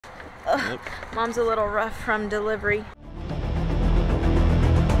Yep. Mom's a little rough from delivery.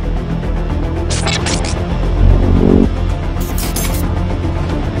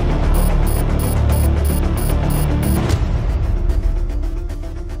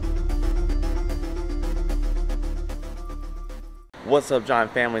 What's up,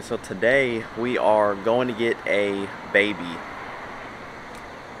 Giant family? So today we are going to get a baby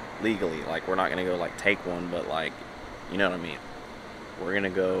legally. Like, we're not gonna go like take one, but like, you know what I mean, we're gonna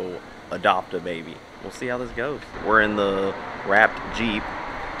go adopt a baby. We'll see how this goes. We're in the wrapped Jeep,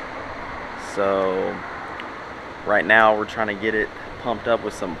 so right now we're trying to get it pumped up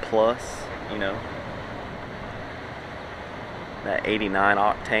with some plus, you know, that 89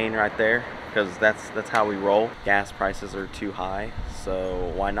 octane right there, because that's how we roll. Gas prices are too high,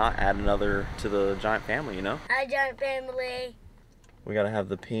 so why not add another to the Giant family, you know? Hi, Giant family. We gotta have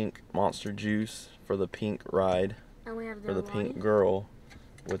the pink Monster Juice for the pink ride, And we have for the pink girl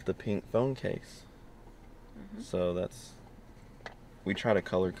with the pink phone case. So we try to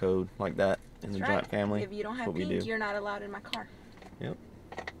color code like that in the Giant family. If you don't That's have what we pink, do. you're not allowed in my car. Yep.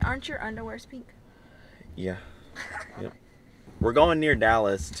 Aren't your underwears pink? Yeah. Yep. We're going near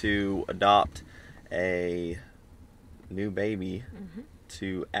Dallas to adopt a new baby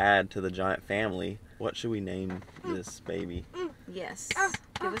to add to the Giant family. What should we name this baby? Yes.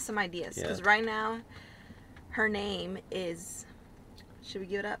 Give us some ideas. Yeah. Because right now, her name is... Should we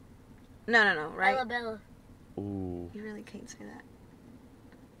give it up? No, right? Bella. Ooh. You really can't say that.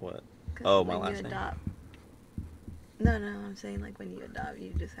 What? 'Cause Oh, my when last you name. adopt, No, I'm saying like when you adopt,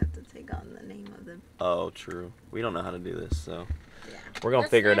 you just have to take on the name of the... Oh, true. We don't know how to do this, so Yeah. we're gonna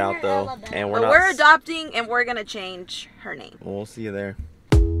Let's figure it name out her though. Alabama. And But we're we're not. adopting and we're gonna change her name. We'll see you there.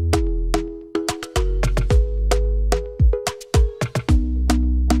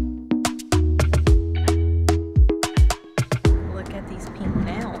 Look at these pink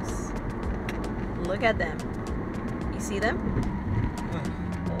nails. Look at them. You see them?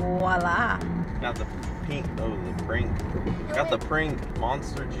 Voila. Got the pink, oh, the Pring. Got the Pring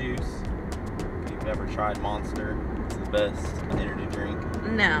Monster Juice. If you've never tried Monster, it's the best energy drink.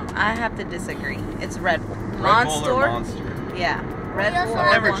 No, I have to disagree. It's Red Bull. Red Bull or Monster? Yeah. Red also Bull. have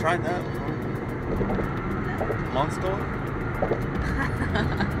I've never Monster. tried that before. Monster?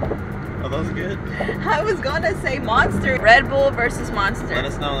 Are those good? I was gonna say Monster. Red Bull versus Monster. Let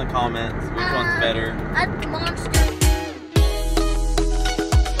us know in the comments which one's better. A monster.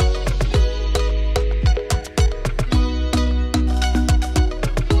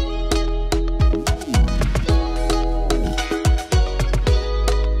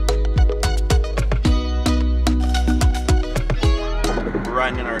 We're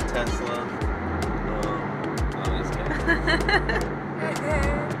riding in our Tesla. No, I'm just kidding.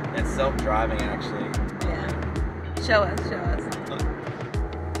 It's self-driving, actually. Yeah. Show us. Look.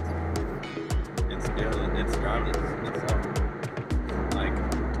 It's driving itself. Like,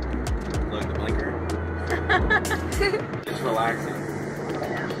 look, the blinker. It's relaxing.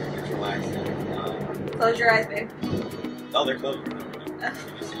 It's relaxing. Close your eyes, babe. Oh, they're closed. Can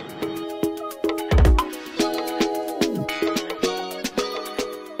you see?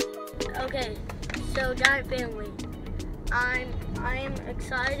 Okay, so Giant family, I am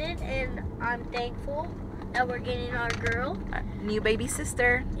excited and I'm thankful that we're getting our girl. New baby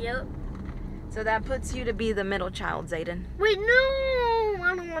sister. Yep. So that puts you to be the middle child, Zayden. Wait, no!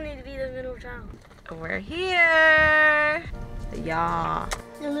 I don't want it to be the middle child. We're here. Yeah.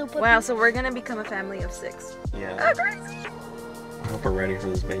 The little puppy. Wow, so we're gonna become a family of 6. Yeah. Oh, crazy. I hope we're ready for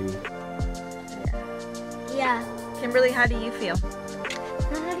this baby. Yeah. Kimberly, how do you feel?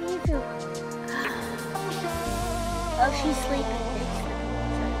 How do you feel? Oh, she's sleeping.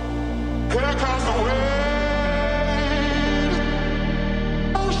 Here comes the wind,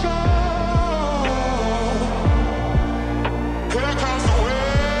 ocean. Here comes the wind.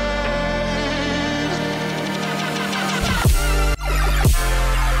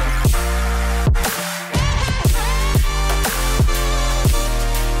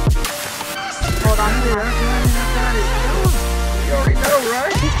 Hold on to her. You already know,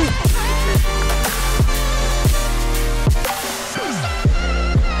 right?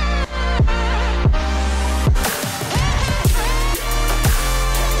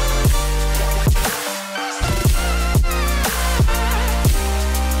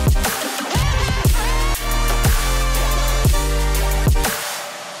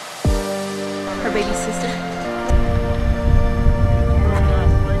 Her baby sister.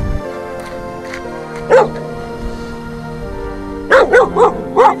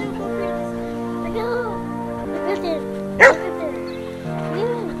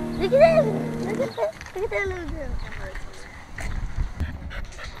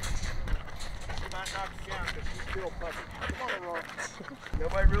 knock you down because she's still puppy. Come on, Aurora.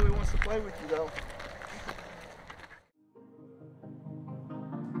 Nobody really wants to play with you, though.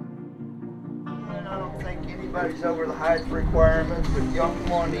 And I don't think anybody's over the height requirements, but y'all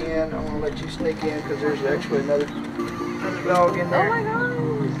come on in. I'm going to let you sneak in because there's actually another dog in there. Oh my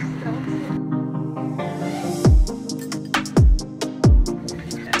gosh.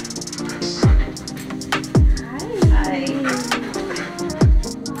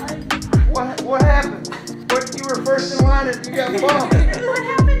 What happened? What, you were first in line and you got bumped? What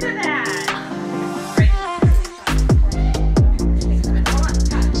happened to that?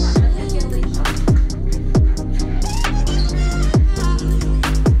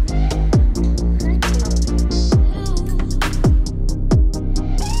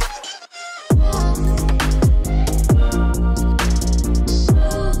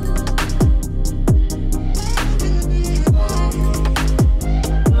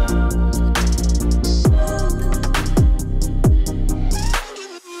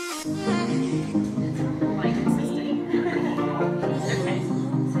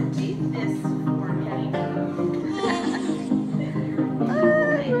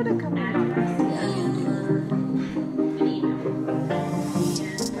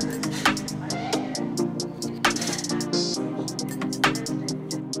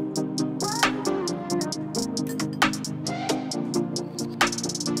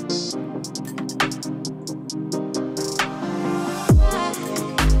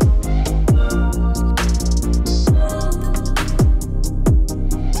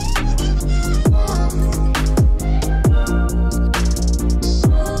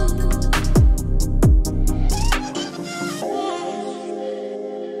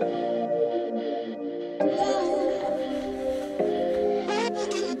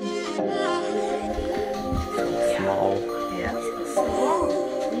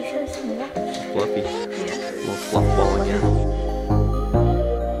 Fluffy. Yeah. Little fluff ball again.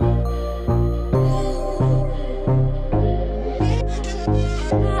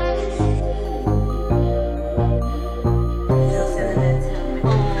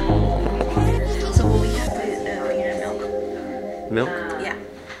 So we have to Milk? yeah.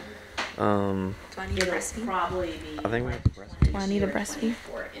 Do I need to breastfeed? Probably be I think we have to breastfead. Do I need to breastfeed?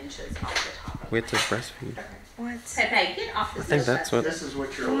 4 inches off the top of We have to breastfeed. What? Pepe, get off the I think that's what. This is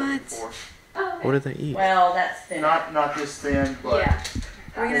what you're looking What? for. What did they eat? Well, that's thin. Not this thin, but Yeah.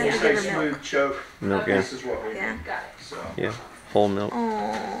 We're gonna it's have to a give her milk. smooth choke. Milk, yeah. This is what we Yeah. need. Got it. So. Yeah. Whole milk.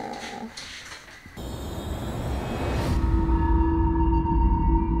 Oh.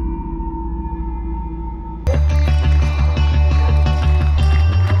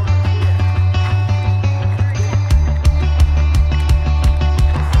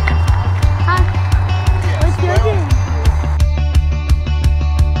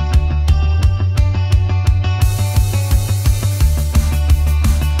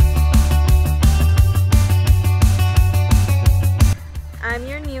 I'm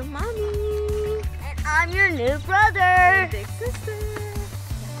your new mommy. And I'm your new brother. Big sister.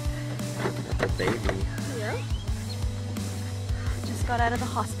 The baby. Yep. Just got out of the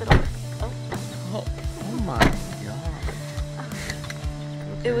hospital. Oh my god.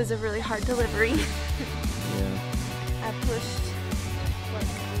 It was a really hard delivery. Yeah. I pushed, like,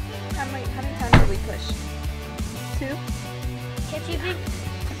 how many times did we push? 2? Can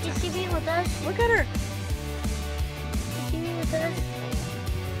she be with us? Look at her. Can she be with us?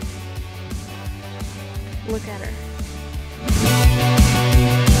 Look at her.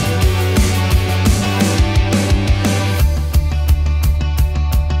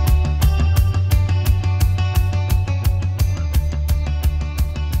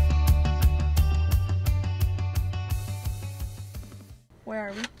 Where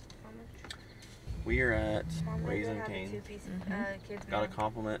are we? We are at Raising Cane. Got a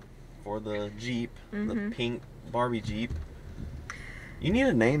compliment for the Jeep, the pink Barbie Jeep. You need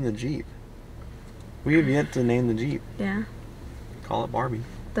to name the Jeep. We have yet to name the Jeep. Yeah. Call it Barbie.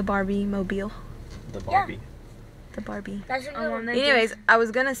 The Barbie mobile. The Barbie. The Barbie. That's a good one. Anyways, I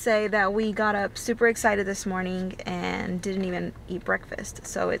was gonna say that we got up super excited this morning and didn't even eat breakfast.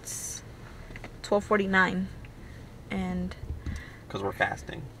 So it's 12:49, and Because we're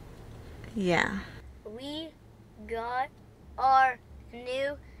fasting. yeah. We got our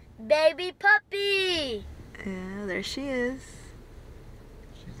new baby puppy. Yeah, there she is.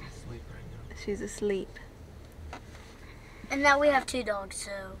 She's asleep right now. She's asleep. And now we have 2 dogs,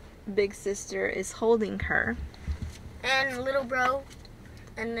 so. Big sister is holding her. And little bro.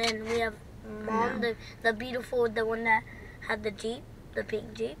 And then we have mom, the beautiful, the one that had the Jeep, the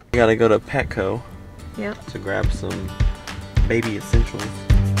pink Jeep. We gotta go to Petco Yep. to grab some baby essentials.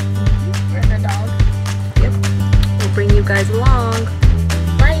 For the dog. guys along.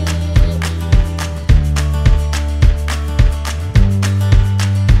 Bye.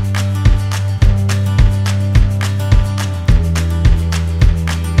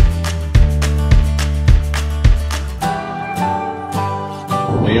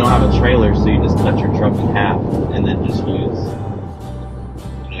 Well, you don't have a trailer, so you just cut your truck in half and then just use,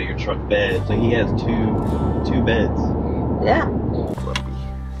 you know, your truck bed. So he has two beds. Yeah.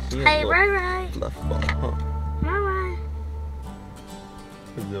 Hey, Rai. Fluff ball, huh? Rai.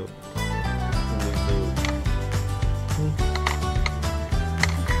 What's up?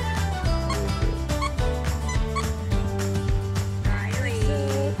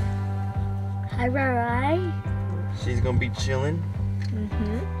 Hi, Rai. She's gonna be chilling.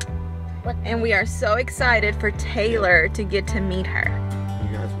 And we are so excited for Taylor to get to meet her.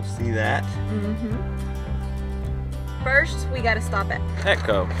 You guys will see that. First, we gotta stop at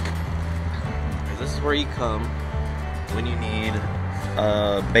Petco. This is where you come when you need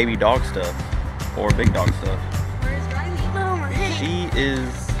baby dog stuff or big dog stuff. Where's Riley? She is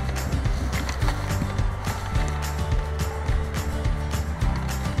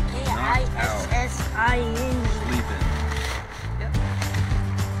K-I-S-S-I-N. sleeping.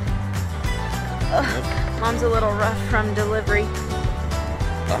 Mom's a little rough from delivery.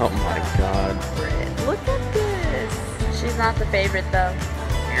 Oh my god. Look at this. She's not the favorite though.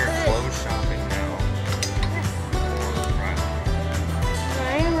 We're clothes shopping now.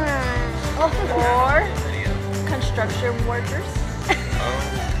 Or construction workers.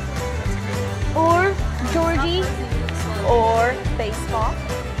 Or Georgie. Or baseball.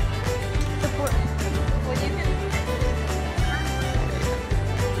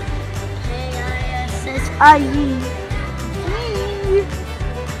 K-I-S-S-I-E.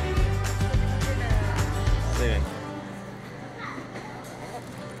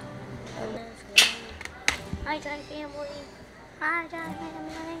 Hi, Giant Family. Hi, Giant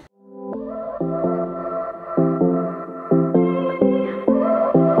Family.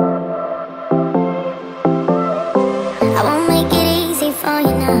 I won't make it easy for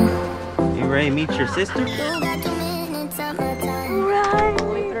you now. You ready to meet your sister? Got 2 minutes of my time.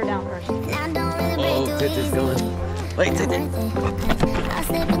 Let me put her down first. And I don't really Oh, do Tits is it. going. Wait, Tits. I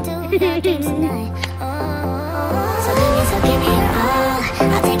slip into your dreams tonight. Oh, so give me your all.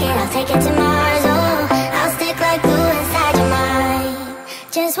 I'll take it to Mars. Oh, I'll stick like glue inside your mind.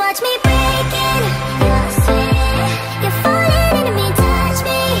 Just watch me breaking. You'll see. You're falling into me, touch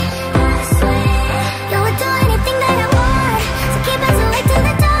me. I swear. You would do anything that I want. So keep us awake till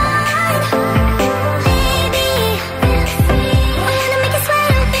the dawn. Baby, feel free. I wanna make you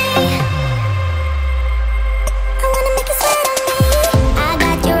sweat on me. I wanna make you sweat on me. I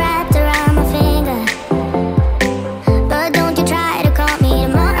got you wrapped around my finger, but don't you try to call me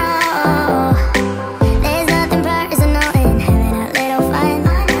tomorrow. There's nothing personal in having a little fun.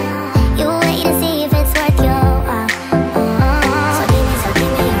 You wait and see if it's worth your while. So give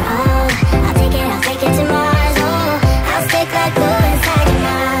me your all. I'll take it to Mars. Oh, I'll stick like glue inside your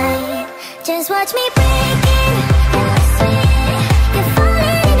mind. Just watch me breaking. You'll see. You're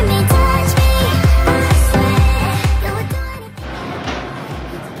falling into me, touch me. I swear. You would do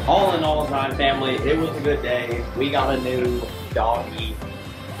anything. All in all, Giant Family, it was a good day. We got a new doggy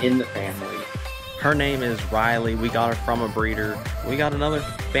in the family. Her name is Riley. We got her from a breeder. We got another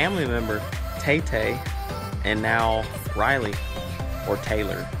family member, Tay-Tay, and now Riley, or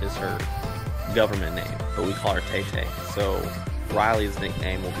Taylor is her government name, but we call her Tay-Tay. So Riley's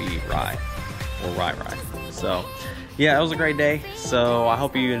nickname will be Rai, or Rai. So yeah, it was a great day. So I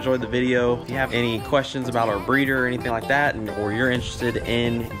hope you enjoyed the video. If you have any questions about our breeder or anything like that, or you're interested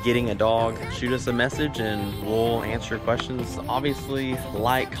in getting a dog, shoot us a message and we'll answer your questions. Obviously,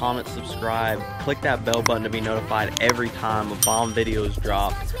 like, comment, subscribe, click that bell button to be notified every time a bomb video is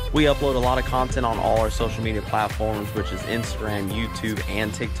dropped. We upload a lot of content on all our social media platforms, which is Instagram, YouTube,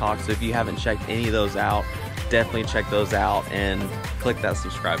 and TikTok. So if you haven't checked any of those out, definitely check those out and click that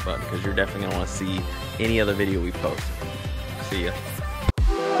subscribe button, because you're definitely going to want to see any other video we post. See ya.